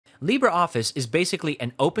LibreOffice is basically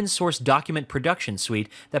an open-source document production suite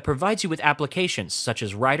that provides you with applications such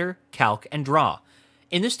as Writer, Calc, and Draw.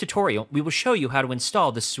 In this tutorial, we will show you how to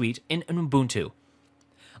install this suite in Ubuntu.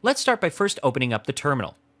 Let's start by first opening up the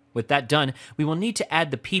terminal. With that done, we will need to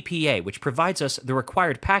add the PPA, which provides us the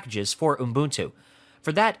required packages for Ubuntu.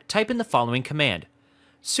 For that, type in the following command: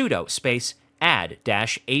 sudo space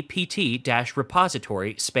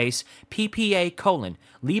add-apt-repository space ppa :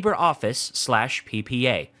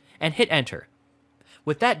 LibreOffice/ppa, and hit enter.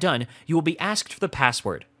 With that done, you will be asked for the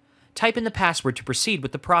password. Type in the password to proceed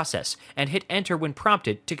with the process, and hit enter when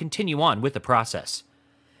prompted to continue on with the process.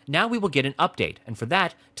 Now we will get an update, and for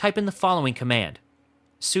that, type in the following command: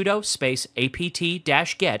 sudo space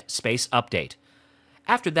apt-get space update.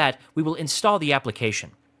 After that, we will install the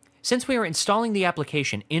application. Since we are installing the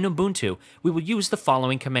application in Ubuntu, we will use the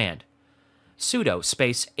following command: sudo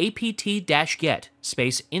space apt-get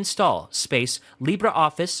space install space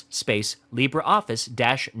LibreOffice space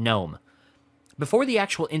LibreOffice-gnome. Before the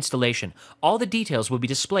actual installation, all the details will be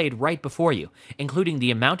displayed right before you, including the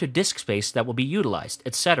amount of disk space that will be utilized,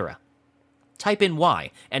 etc. Type in Y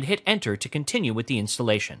and hit enter to continue with the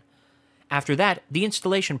installation. After that, the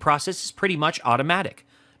installation process is pretty much automatic.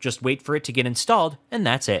 Just wait for it to get installed, and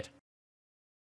that's it.